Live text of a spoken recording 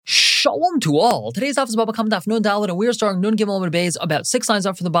Shalom to all. Today's daf is Bava Kama daf Nun Dalet, and we are starting Nun Gimel Amud Beis about 6 lines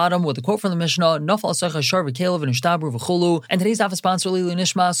up from the bottom with a quote from the Mishnah: Nafal Asecha Shar v'Kelev and Ishtabru v'Chulu. And today's daf is sponsored Lilu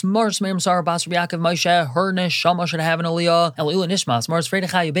Nishmas Mars Meir Sar Bas Rabbi Yaakov Moshe Her Neshama should have an aliyah, and Lilu Nishmas Mars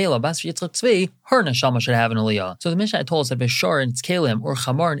Freidachai Yubela Bas Yitzchak Tzvi Her Neshama should have an aliyah. So the Mishnah told us that if Shar and its Kalim or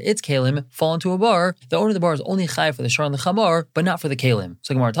Chamar and its Kalim fall into a bar, the owner of the bar is only chayav for the Shar and the Chamar, but not for the Kalim.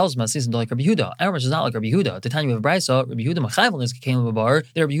 So Gemara tells us Masis like Rabbi Yehuda. Our is not like Rabbi Yehuda. The time you have Brisa, Rabbi Yehuda Machayav on this Kalim of a bar.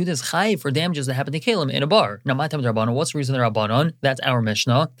 The Rabbi Yehuda is chayav for damages that happen to Kalim in a bar. Now, my time Rabbanon, what's the reason they're Rabbanon? That's our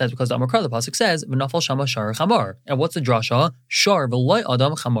Mishnah. That's because the Amakar, the pasuk says, "V'nafal shama shar chamar." And what's the drasha? Shar v'loy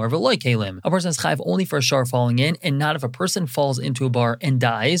adam chamar v'loy kalim. A person is chayiv only for a shar falling in, and not if a person falls into a bar and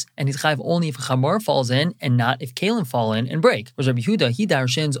dies. And he's chayiv only if a chamar falls in, and not if kalim fall in and break. Whereas Rabbi Yehuda, he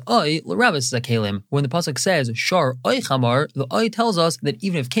darshins oy l'rabbis a kalim. When the pasuk says shar oy chamar, the oy tells us that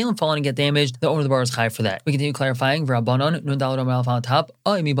even if kalim fall in and get damaged, the owner of the bar is chayiv for that. We continue clarifying. V'Rabbanon nun daled amar on top.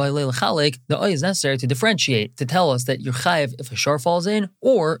 Oy mi b'alei l'chalik. The oy is necessary to differentiate, to tell us that you're chayiv if a shar falls in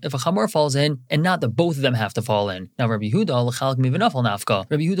or if a chamar falls in, and not that both of them have to fall in. Now Rabbi Yehuda l'chalik mi v'nafal nafka.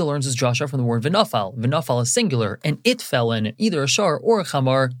 Rabbi Yehuda learns his drasha from the word v'nafal. V'nafal is singular, and it fell in either a shar or a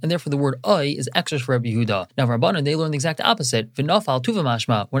chamar, and therefore the word oy is extra for Rabbi Yehuda. Now Rabbanan, they learn the exact opposite. V'nafal tuva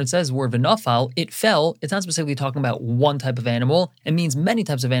mashma. When it says the word v'nafal, it fell, it's not specifically talking about one type of animal. It means many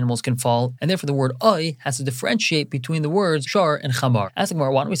types of animals can fall, and therefore the word oy has to differentiate between the words shar and chamar. Ask the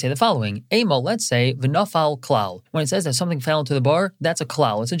Gemara, why don't we say the following? Emo, let's say v'nafal klal. When it says that something fell into the bar, that's a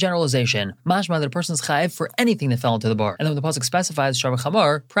klal. It's a generalization. Mashma that a person's chayiv for anything that fell into the bar. And then when the pasuk specifies shar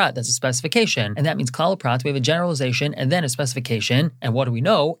v'chamar, prat, that's a specification. And that means klal prat, we have a generalization and then a specification. And what do we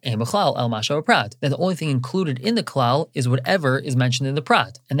know? Ein b'chlal el masha prat. That the only thing included in the klal is whatever is mentioned in the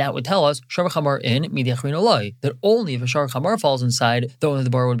prat. And that would tell us shar v'chamar in midiachrin oloi. That only if a shar v'chamar falls inside, the owner of the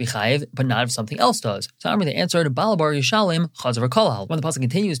bar would be chayiv, but not if something else does. So Amri, they answered balabar yishalim chazav kolal. When the pasuk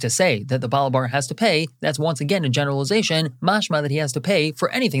continues to say that the balabar has to pay, that's once again a generalization, mashma that he has to pay for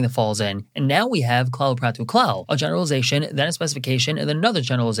anything that falls in. And now we have klal pratu klal, a generalization, then a specification, and then another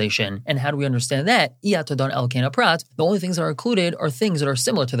generalization. And how do we understand that? Iyatadon el kena prat. The only things that are included are things that are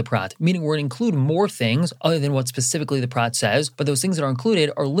similar to the prat, meaning we're going to include more things other than what specifically the prat says, but those things that are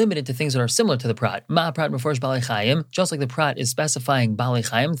included are limited to things that are similar to the prat. Ma prat mefresh balei chayim, just like the prat is specifying balei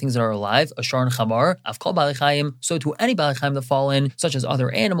chayim, things that are alive, a shar and chamar, avkol balei chayim, so to any balei chayim that fall in, such as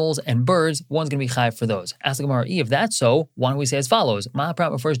other animals and birds, one's going to be chayiv for those. Ask the Gemara, if that's so, why don't we say as follows? Ma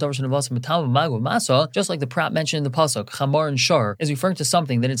prat refers to masa, just like the prat mentioned in the pasuk, chamar and shar is referring to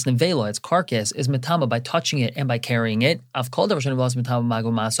something that its nevela, its carcass, is matama by touching it and by carrying it. So too,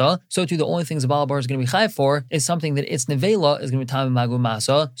 the only things the balabar is going to be chayiv for is something that its nevela is going to be matama magu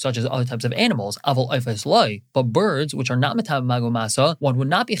masa, such as other types of animals. But birds, which are not matama magu masa, one would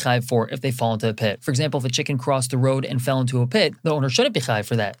not be chayiv for if they fall into a pit. For example, if a chicken crossed the road and fell into a pit, the owner shouldn't be chayiv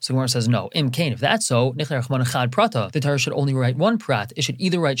for that. So Gemara says no. If that's so, the Torah should only write one prat. It should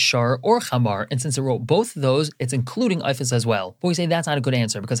either write shar or chamar, and since it wrote both of those, it's including ifis as well. But we say that's not a good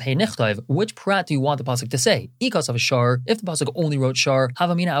answer because hey nichtayv, which prat do you want the pasuk to say? Ikas of a shar. If the pasuk only wrote shar,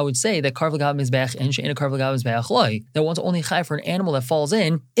 havamina, I would say that karv l'gav mizbeach and she'ena karv l'gav mizbeach loy. That one's only chayiv for an animal that falls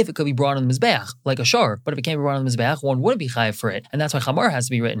in if it could be brought on the mizbeach, like a shar. But if it can't be brought on the mizbeach, one wouldn't be chayiv for it, and that's why chamar has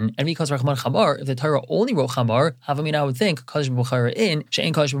to be written. And because rachman chamar, if the Torah only wrote chamar, havamina, I would think kadosh b'buchara in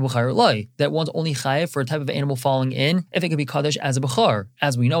she'en kadosh b'buchara loy. That one's only chayiv for a type of animal falling in if it could be kaddish as a bechar.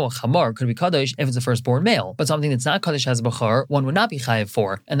 As we know, a chamar could be kaddish if it's a firstborn male, but something that's not kaddish as a bechar, one would not be chayiv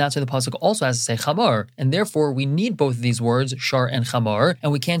for, and that's why the pasuk also has to say chamar, and therefore we need both of these words, shar and chamar,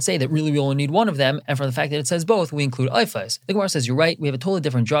 and we can't say that really we only need one of them, and for the fact that it says both, we include ifas. The Gemara says you're right, we have a totally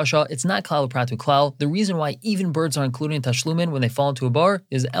different drasha, it's not klal pratu klal. The reason why even birds are included in tashlumin when they fall into a bar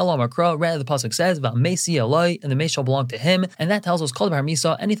is elam akra, rather the pasuk says, va'mesi alai, and the mace shall belong to him, and that tells us kol bar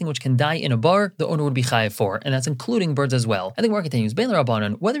misa, anything which can die in a bar, the owner would be chayiv for, and that's including birds as well. And the Gemara continues, Bein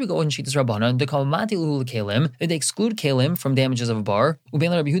Rabbanan, whether we go and sheet this Rabbanan, they call mati luhu kalim, that they exclude kalim from damages of a bar,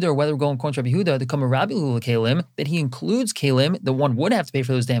 Ubein Rabbi Yehuda, or whether we go and quote Rabbi Yehuda, they come a rabbi luhu kalim, that he includes kalim, the one would have to pay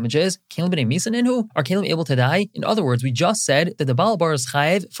for those damages. Kalim b'nei misan inhu, are kalim able to die? In other words, we just said that the Baal bar is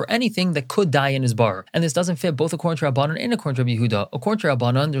chayiv for anything that could die in his bar, and this doesn't fit both according to Rabbanan and according to Rabbi Yehuda. According to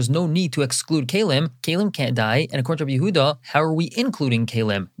Rabbanan, there's no need to exclude kalim. Kalim can't die, and according to Rabbi Yehuda, how are we including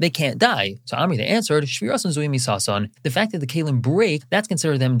kalim? They can't die. So Amri, they answered, shvirasan zui misasan. The fact that the kalim break, that's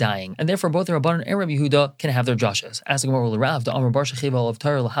considered them dying, and therefore both the Rabbanan and Rabbi Yehuda can have their joshes. As the Gemara will Rav, the Amar bar shechiva of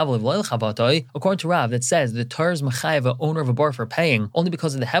Torah l'havel v'loy l'chabatoi. According to Rav, that says the Torah is mechayev, owner of a bar, for paying only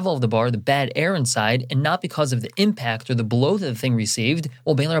because of the hevel of the bar, the bad air inside, and not because of the impact or the blow that the thing received.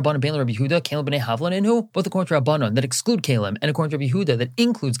 Well, Bein Rabbanan, Bein Rabbi Yehuda, kalim b'nei havlan inhu. Both according to Rabbanan that exclude kalim, and according to Rabbi Yehuda that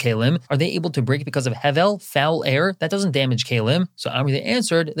includes kalim, are they able to break because of hevel, foul air? That doesn't damage kalim. So Amri, me, they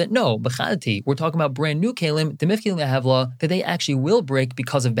answered that no, b'chadati, we're talking about brand new kelim, demifkilim lehavla, that they actually will break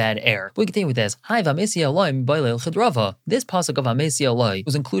because of bad air. We continue with this. Hi, v'amesi aloim b'leil chedrava. This pasuk of amesi aloi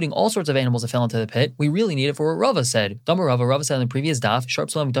was including all sorts of animals that fell into the pit. We really need it for what Rava said. Rava said in the previous daf, sharp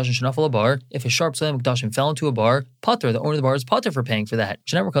solam mukdashim shenafal a bar. If a sharp solam mukdashim fell into a bar, pater, the owner of the bar is pater for paying for that.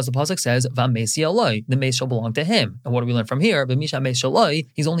 Shenever, because the pasuk says v'amesi aloi, the mace shall belong to him. And what do we learn from here? B'misha mace shaloi,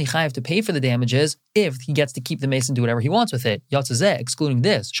 he's only chayav to pay for the damages if he gets to keep the mace and do whatever he wants with it. Yatzazeh, excluding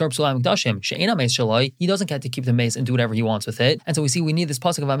this, sharp solam mukdashim she'ena mace shaloi, he doesn't get to keep the mace and do whatever he wants with it. And so we see we need this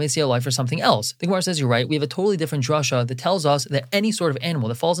pasuk of amesi aloi for something else. The Gemara says you're right. We have a totally different drasha that tells us that any sort of animal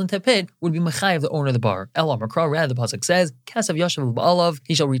that falls into a pit would be mechayev the owner of the bar. Elam Makra, rather the pasuk says, Kasav Yashav Ba'alav,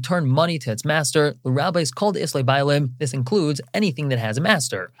 he shall return money to its master. The rabbis called Islay Bailim. This includes anything that has a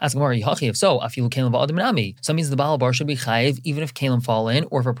master. Ask Gemara, Yihachi, if so, Afilu Kalim Ba'adim Nami. So that means the Baal bar should be chayev even if Kalim fall in,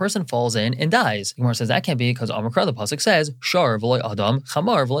 or if a person falls in and dies. The Gemara says that can't be because Amakra, the pasuk says, Shar v'loy Adam,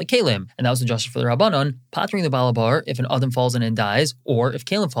 Chamar v'loy Kalim. And that was the justice for the Rabbanon, patering the Baal bar if an Adam falls in and dies, or if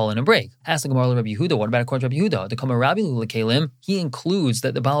Kalim fall in and break. Ask the Gemara, Rabbi Yehuda, what about according to Rabbi Yehuda? The Kama Rabbi Lula Kalim, he includes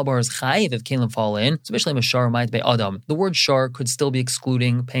that the Baal bar is chayev if Kalim fall in, especially Mashar might be Adam. The word shar could still be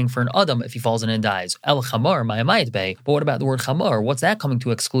excluding paying for an Adam if he falls in and dies. El chamar might be. But what about the word chamar? What's that coming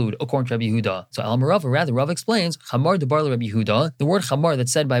to exclude according to Rabbi Yehuda? So El Rava, rather Rav explains chamar de bar Rabbi Yehuda. The word chamar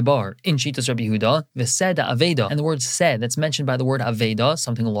that's said by bar in Shitas Rabbi Yehuda, v'sed aveda, and the word said that's mentioned by the word aveda,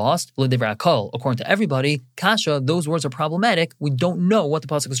 something lost, l'divrei akol. According to everybody, kasha, those words are problematic. We don't know what the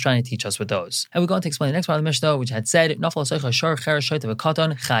pasuk is trying to teach us with those. And we're going to explain the next part of the Mishnah, which had said nafal asaycha shar cheresh shaita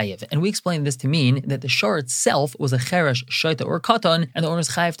v'katan chayiv, and we explained this to mean that the shar itself was a cheresh shaita or katan, and the owner's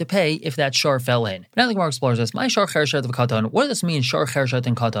chayiv to pay if that shar fell in. But now the Gemara explores this. My shar cheresh shaita v'katan. What does this mean? Shar cheresh shaita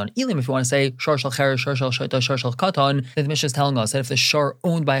and katan. Elim, if you want to say shar shal cheresh, shar shal shaita, shar shal katan, then the Mishnah is telling us that if the shar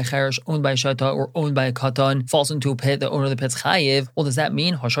owned by a cheresh, owned by a shaita, or owned by a katan falls into a pit, the owner of the pit's chayiv. Well, does that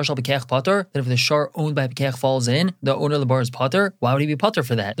mean hashar shal b'keach pater? That if the shar owned by a b'keach falls in, the owner of the bar is pater? Why would he be pater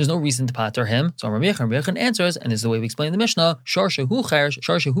for that? There's no reason to pater him. So Rabbi Yechon answers, and this is the way we explain the Mishnah: shar shehu cheresh,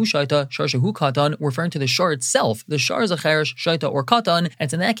 shar shehu shaita, shar shehu katan, referring to the shar itself. The shar is a cheresh, shaita, or katan, and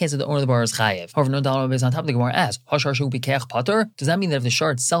it's in that case that the owner of the bar is chayiv. However, no dollar is on top of the Gemara asks, hashar shehu b'keach pater? Does that mean that if the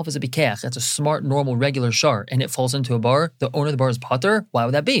shar itself is a b'keach, that's a smart, normal, regular shar, and it falls into a bar, the owner of the bar is pater? Why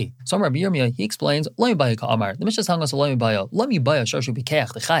would that be? So Rabbi Yirmiyah, he explains, Bava Kama. The Mishnah is telling us Bava shar shehu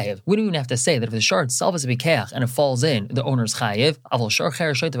b'keach the chayiv. We don't even have to say that if the shar itself is a b'keach and it falls in, the owner is chayiv. Aval shar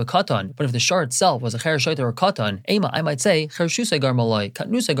cheresh shaita v'katan. But if the shar itself was a cheresh shaita or katan, I might say chereshusei garmalai,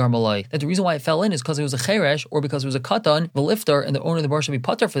 katnusei garmalai, that the reason why it fell in is because it was a cheresh or because it was a katan, the lifter, and the owner of the bar should be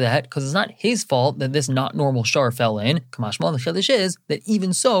pater for that because it's not his fault that this not normal shar fell in. Kamashmal, the chiddush is that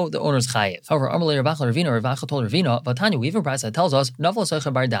even so the owner is chayiv. However, Amalei Ravachla Ravina, Ravacha told Ravina, Vatanya, we have a brayso that tells us nafal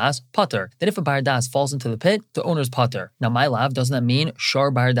asaycha bar das pater, that if a bar das falls into the pit, the owner is pater. Now, my lav, doesn't that mean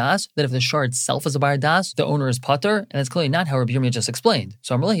shar bar das? That if the shar itself is a bar das, the owner is pater? And that's clearly not how Rabbi Yirmiyah just explained.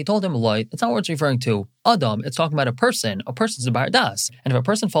 So Amalei, he told him, that's not what it's referring to. Adam, it's talking about a person. A person's a bar das. And if a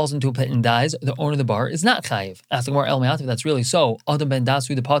person falls into a pit and dies, the owner of the bar is not chayiv. Asking more El if that's really so. Adam ben das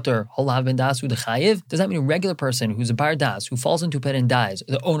hu the pater, holav ben das hu the chayiv. Does that mean a regular person who's a bar das, who falls into a pit and dies,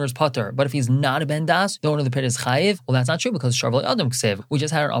 the owner's pater? But if he's not a ben das, the owner of the pit is chayiv? Well, that's not true because shar v'lo Adam ksiv. We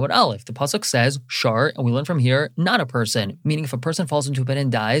just had an Amud Aleph. The pasuk says shar, and we learn from here, not a person. Meaning if a person falls into a pit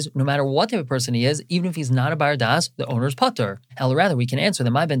and dies, no matter what type of person he is, even if he's not a bar das, the owner's pater. Hell, rather, we can answer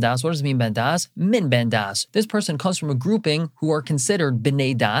that my ben das. What does it mean ben das? Min ben das. This person comes from a grouping who are considered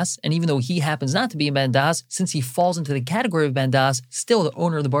b'nei das, and even though he happens not to be a ben das, since he falls into the category of ben das, still the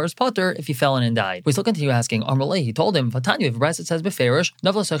owner of the bar is pater if he fell in and died. We still continue asking. Amalei, he told him, Vatanya, if Bryce says beferish,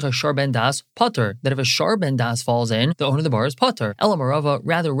 nafal asaycha shar ben das pater, that if a shar ben das falls in, the owner of the bar is pater. Elam Rava,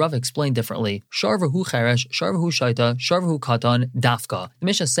 rather Rava explained differently. Shar v'hu cheresh, shar v'hu shaita, shar v'hu katan, dafka. The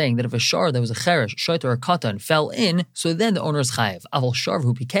Mishnah is saying that if a shar that was a cheresh, shaita, or katan fell in, so then the owner is chayiv. Aval shar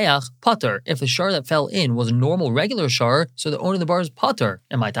v'hu pikeach, pater. If the shar that fell in was a normal regular shar, so the owner of the bar is pater.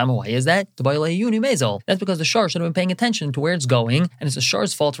 And my time, why is that? That's because the shar should have been paying attention to where it's going, and it's the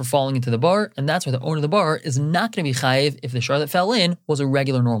shar's fault for falling into the bar, and that's why the owner of the bar is not going to be chayiv if the shar that fell in was a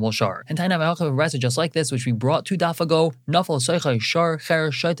regular normal shar. And Tainam I have a brayso just like this, which we brought 2 daf ago. Nafal asaycha shar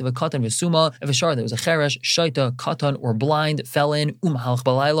cheresh shaita v'katan v'suma. If a shar that was a cheresh, shaita, katan, or blind fell in, halach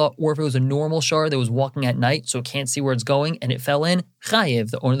balayla, or if it was a normal shar that was walking at night, so it can't see where it's going, and it fell in,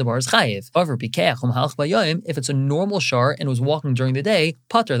 chayiv. The owner of the bar is chayiv. However, if it's a normal shar and was walking during the day,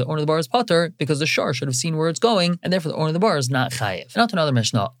 pater. The owner of the bar is pater because the shar should have seen where it's going, and therefore the owner of the bar is not chayiv. Now to another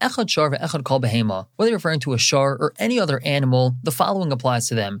Mishnah. Echad shar ve'echad kol behema. Whether referring to a shar or any other animal, the following applies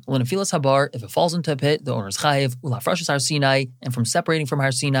to them. L'nefilas habar, if it falls into a pit, the owner is chayiv. Ulafrashas har Sinai, and from separating from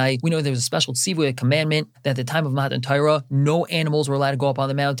har Sinai, we know there was a special tzivui, a commandment, that at the time of Matan Torah, no animals were allowed to go up on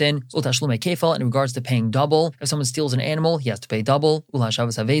the mountain. Ultashlume kefal, in regards to paying double. If someone steals an animal, he has to pay double.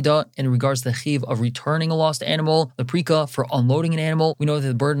 Ulashavas haveda, in regards to the chiv of returning a lost animal. The prika, for unloading an animal, we know that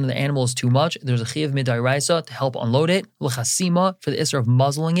the burden of the animal is too much. There's a chiv midairaisa to help unload it. L'chasima, for the isser of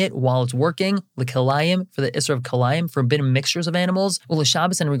muzzling it while it's working. L'kalayim, for the isser of kalayim, forbidden mixtures of animals.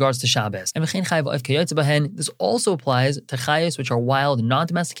 Ulashabas, in regards to Shabbos. And v'chein chayiv of kayotze bahen, this also applies to chayos, which are wild,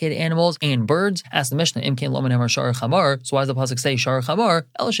 non-domesticated animals, and birds. Ask the Mishnah, Im kein lo menemar shar chamar. So why does the pasuk say shar chamar?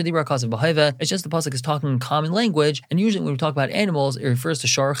 El shadibra kasav b'haiva. It's just the pasuk is talking in common language, and usually when we talk about animals, it refers to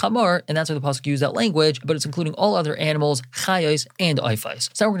shar chamar, and that's why the pasuk used that language, but it's including all other animals, chayos, and oifais.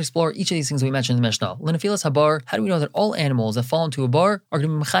 So now we're going to explore each of these things that we mentioned in the Mishnah. L'nefilas habar, how do we know that all animals that fall into a bar are going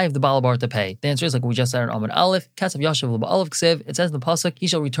to be mechayiv the baal bar to pay? The answer is like we just said in Amud Aleph, Kasav Yashav L'Ba'alav Ksiv. It says in the pasuk, he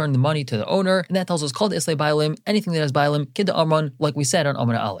shall return the money to the owner, and that tells us called Islay Bailim, anything that has Bailim, Kidda Amran, like we said on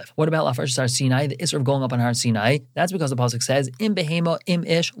Amud Aleph. What about Lafresh Har Sinai, the isser of going up on Har Sinai? That's because the pasuk says, Im behema im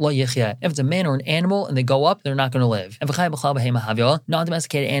ish lo yichya. If it's a man or an animal and they go up, they're not going to live. And v'chai b'chal behema havya,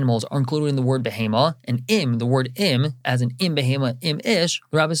 non-domesticated animals are included in the word behema, and im, the word im, as in im behema im ish,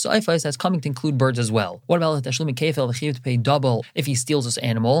 the Rabbi Saifais, that's coming to include birds as well. What about Tashlumi Kefel, the chiv to pay double if he steals this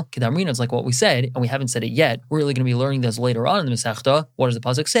animal? Kedamrina, it's like what we said, and we haven't said it yet. We're really going to be learning this later on in the Masechta. What does the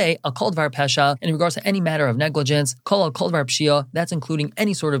pasuk say? Al kol dvar pesha, in regards to any matter of negligence, kol al kol dvar pshia, that's including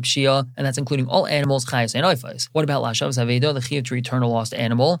any sort of pshia, and that's including all animals, chayas and oifais. What about lashavas aveda, the chiv to return a lost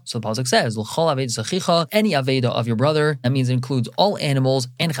animal? So the pasuk says, l'chol aveda zachicha, any aveda of your brother. That means it includes all animals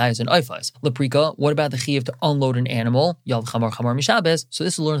and chayas and oifais. Leprika, what about the chiv to unload an animal? Yal chamar chamar mishabes. So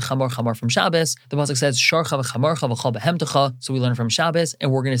this is learned chamar from Shabbos. The pasuk says sharcha v'chamarcha v'chal behemtecha. So we learn from Shabbos,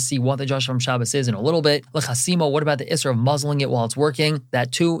 and we're going to see what the Josh from Shabbos is in a little bit. L'chasima, what about the isser of muzzling it while it's working?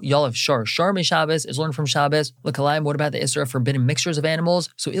 That too, yal of shar mishabes is learned from Shabbos. L'kalaim, what about the isser of forbidden mixtures of animals?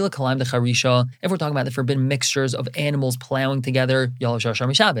 So ilakalaim the charisha. If we're talking about the forbidden mixtures of animals plowing together, yal of shar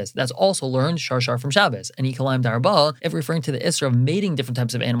mishabes. That's also learned shar from Shabbos. And ikalaim darba, if referring to the isser of mating different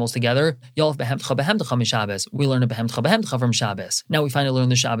types of animals together, yal of behemtecha mishabes. We learn a behemtecha from Shabbos. Now we finally learn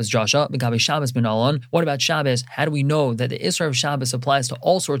the Shabbos Joshua. Megabe Shabbos ben Alon. What about Shabbos? How do we know that the isser of Shabbos applies to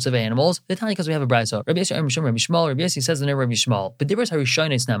all sorts of animals? The time because we have a brayso. Rabbi Yossi says the name Rabbi Shmuel. But Dibros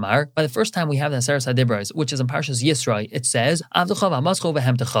Harishonis Namar. By the first time we have the Aseres HaDibros, which is in Parshas Yisro, it says Avdecha v'Amascho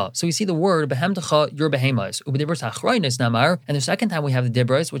v'Hemtecha. So we see the word Behemtecha, your behemoths. Ubedibros Hachroinis Namar. And the second time we have the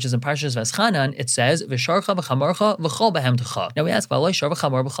Dibros, which is in Parshas Veschanan, it says V'Sharcha v'Chamarcha v'Chol Behemtecha. Now we ask V'Aloi Shar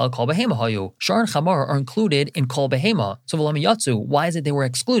v'Chamar v'Chal Kol Behema Hayu. Shar and Chamar are included in Kol Behema. So V'Lami Yatsu, why is it they were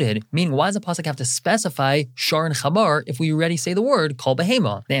excluded? Meaning, why does the pasuk have to specify Shar and Chamar if we already say the word Kol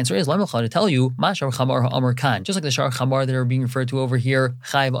Behema? The answer is Lamachah to tell you Ma Shar Chamar ha'Amar Kan. Just like the Shar Chamar that are being referred to over here,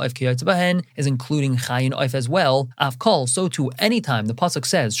 Chayiv Oif Kiyotze Bahen is including Chay and Oif as well. Av Kol, so too, anytime the pasuk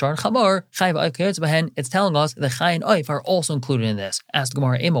says Shar and Chamar, Chayiv Oif Kiyotze Bahen, it's telling us that Chay and Oif are also included in this. Ask the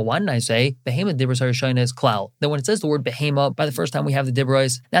Gemara Ema, why didn't I say Behema Dibros Harishayna is Klal? Then when it says the word Behema, by the first time we have the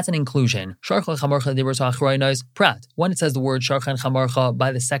Dibros, that's an inclusion. Shar Chamarcha Dibros Ha'Achroinos is Prat. When it says the word Shar and Chamarcha,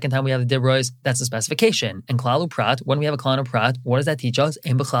 by the second time we have the Dibros, that's the specification. And Klal Prat, when we have a Klal and a Prat, what does that teach us?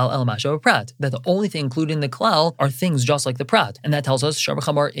 Ein B'Chlal El Mashav Prat. That the only thing included in the Klal are things just like the Prat. And that tells us Shar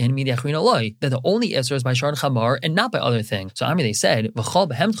Chamar in Midi Achrin Eloi, that the only Isser is by Shar and Chamar and not by other things. So they said, V'chal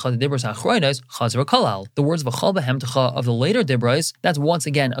Behemtecha the Dibros Ha'Achroinos Chazra Kalal. The words V'chal Behemtecha of the later Dibros, that's once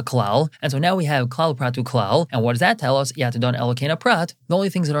again a Klal. And so now we have Klal Prat to Klal. And what does that tell us? Yatadon Elokena Prat. The only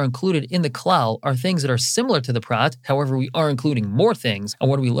things that are included in the Klal are things that are similar to the Prat. However, we are including more things. And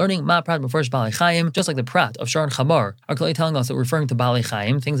what are we learning? Ma Prat Mefresh Balei Chaim, just like the Prat of Shar and Chamar are clearly telling us that we're referring to Balei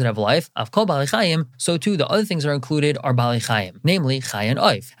Chaim, things that have life. Av Kol Balei Chaim, so too the other things that are included are Balei Chaim, namely Chay and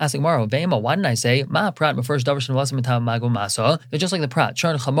Oif. Ask Gemara, Be'ema, why didn't I say Ma Prat Mefresh Davar Shem Lasim Metav Magum Masa? That just like the Prat,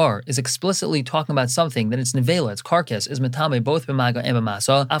 Shar and Chamar is explicitly talking about something that its nevela, its carcass, is Metame both B'Maga and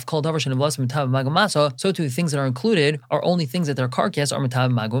B'Masa. Av Kol Davar Shem Lasim Metav Magum Masa, so too the things that are included are only things that their carcass are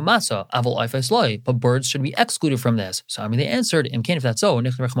Metav Magum Masa. Avol Oif Loi, but birds should be excluded from this. So they answered, if that's so,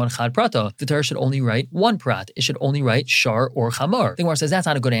 the Torah should only write one prat. It should only write shar or chamar. The Gemara says that's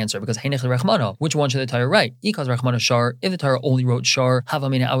not a good answer because which one should the Torah write? Ikaz rachmana shar. If the Torah only wrote shar,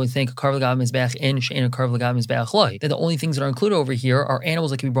 havamina, I would think karv l'gav mizbeach in she'ena karv l'gav mizbeach loy. That the only things that are included over here are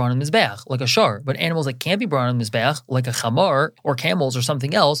animals that can be brought on the mizbeach, like a shar, but animals that can't be brought on the mizbeach, like a chamar or camels or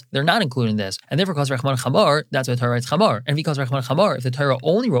something else, they're not included in this. And therefore, because rachmana chamar, that's why the Torah writes chamar. chamar. And because Rachman chamar, if the Torah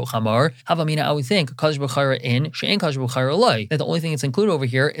only wrote chamar, havamina, I would think kadosh b'chayra in she'en kadosh b'chayra loy. That the only thing that's included over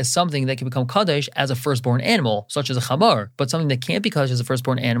here is something that can become kadosh as a firstborn animal, such as a chamar. But something that can't be kadosh as a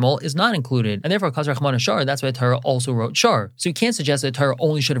firstborn animal is not included, and therefore kadosh Rachman shar. That's why the Torah also wrote shar. So you can't suggest that the Torah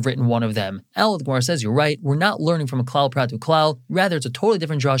only should have written one of them. El, the Gemara says you're right. We're not learning from a klal prat to klal. Rather, it's a totally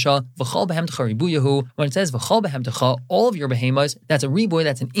different drasha. V'chal behemtecha ribuyahu. When it says v'chal behemtecha, all of your behemoths, that's a riboy,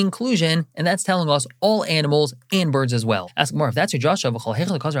 that's an inclusion, and that's telling us all animals and birds as well. Ask more if that's your drasha. V'chal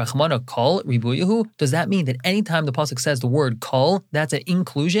hechel kadosh Rachman kol ribuyahu. Does that mean that anytime the pasuk says the word kol, that's an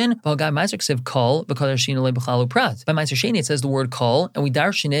inclusion? By Meiser Sheni it says the word kol, and we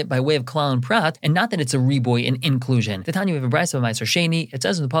darshan it by way of klal and prat, and not that it's a riboy and inclusion. The Tanya we have a brayso by Meiser Sheni. It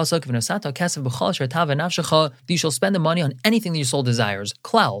says in the pasuk, you shall spend the money on anything that your soul desires.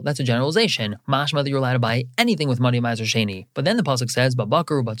 Klal, that's a generalization. Mashma that you're allowed to buy anything with money of Meiser Sheni. But then the pasuk says,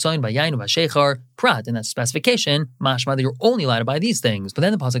 babakar, batzoin, bayayin, bashechar, prat, and that's specification. Mashma that you're only allowed to buy these things. But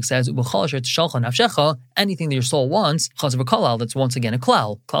then the pasuk says, anything that your soul wants, that's once again a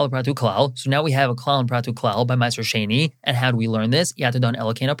klal. Klal pratu klal. So now we have a klal and pratu klal by Meiser Sheni. And how do we learn this? Yatadon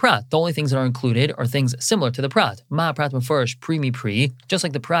elokena prat. The only things that are included are things similar to the prat. Ma prat mefurish pre mi pre. Just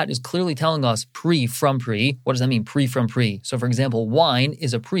like the prat is clearly telling us pre from pre. What does that mean? Pre from pre. So for example, wine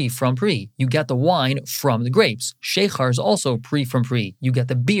is a pre from pre. You get the wine from the grapes. Shechar is also pre from pre. You get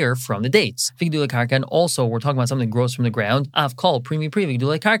the beer from the dates. Vigdule karka, and also we're talking about something that grows from the ground. Av kol pre mi pre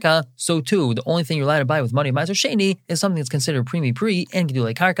vigdule karka. So too, the only thing you're allowed to buy with money of Meiser Sheni is something that's considered pre mi pre and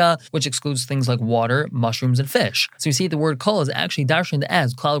gidule karka, which excludes things like water, mushrooms, and fish. So you see the word kol is actually darshaned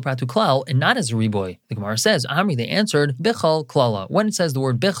as klal pratu klal and not as a riboy. The Gemara says, Amri, they answered, bichal klala. When it says the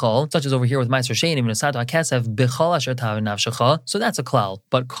word bichal, such as over here with Meiser Sheni, v'nesato hakesef bichal asher tav nafshecha, so that's a klal.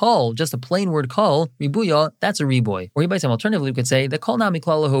 But kol, just a plain word kol, ribuya, that's a riboy. Or alternatively, we could say that kol nami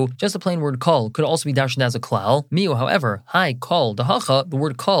klalahu, just a plain word kol, could also be darshaned as a klal. Miu, however, hi kol dahacha, the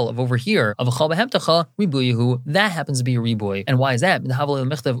word kol of over here of a chal behemtecha ribuyahu, that happens to be a riboy. And why is that?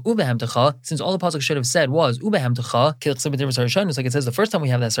 Since all the pasuk should have said was ubehemtecha, it's like it says the first time we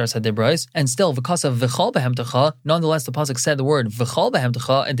have that saras hadibros, and still because of v'chal behemtecha, nonetheless the pasuk said the word v'chal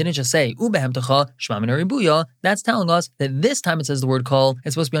behemtecha and didn't just say ubehemtecha shma min ribuya. That's telling us that this time it says the word kol,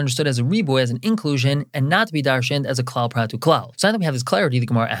 it's supposed to be understood as a riboy, as an inclusion, and not to be darshaned as a klal pratu klal. So now that we have this clarity, the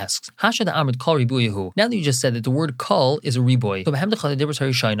Gemara asks, Hasha da amrit kol ribuyahu. Now that you just said that the word kol is a riboy, so behemtecha the dibros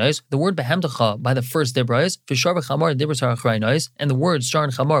harishainos, the word behemtecha by the first dibros, v'shar b'chamar the dibros harachrainos, and the word shar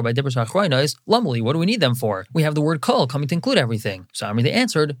and chamar by dibros harachrainos, lumli, what do we need them for? We have the word kol coming to include everything. So Amri, they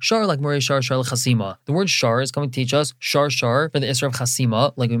answered, shar like murray shar shar l'chasima. The word shar is coming to teach us shar shar for the isra of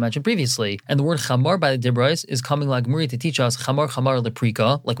chasima, like we mentioned previously. And the word chamar by the dibros is coming like muri to teach us chamar chamar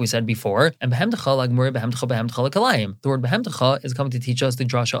leprika, like we said before. And behemtecha like muri behemtecha behemtecha l'kalayim. The word behemtecha is coming to teach us the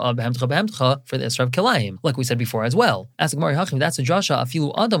drasha of behemtecha behemtecha for the isra of kalayim, like we said before as well. Ask Gemara Hachim, that's a drasha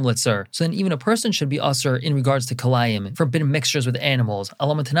afilu adam litzer. So then even a person should be usher in regards to kalayim, forbidden mixtures with animals.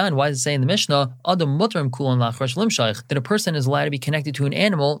 Alamatanan, why does it say in the Mishnah, adam mutram kulon lachrash limshaych, that a person is allowed to be connected to an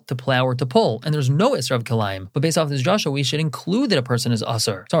animal to plow or to pull, and there's no isra of kalayim. But based off this drasha, we should include that a person is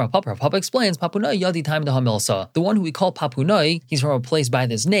usher. So Papa explains, Papunai yadi time the hamilsa. The one who we call Papunai, he's from a place by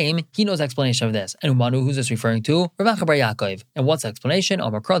this name, he knows the explanation of this. And Umanu, who's this referring to? Rav Acha bar Yaakov. And what's the explanation?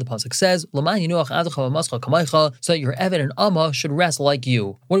 Amakra, the pasuk says, L'man yinuach adacha v'mascha kamaycha, so that your Eved and Amma should rest like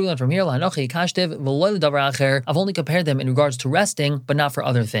you. What do we learn from here? L'hanochi kashtiv v'loy l'davar acher. I've only compared them in regards to resting, but not for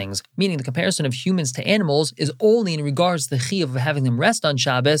other things. Meaning the comparison of humans to animals is only in regards to the chiyuv of having them rest on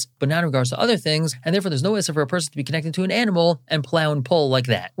Shabbos, but not in regards to other things, and therefore there's no issue for a person to be connected to an animal and plow and pull like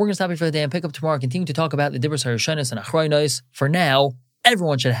that. We're going to stop here for the day and pick up tomorrow and continue to talk about the dibros harishainos and achrainos. For now,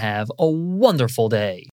 everyone should have a wonderful day.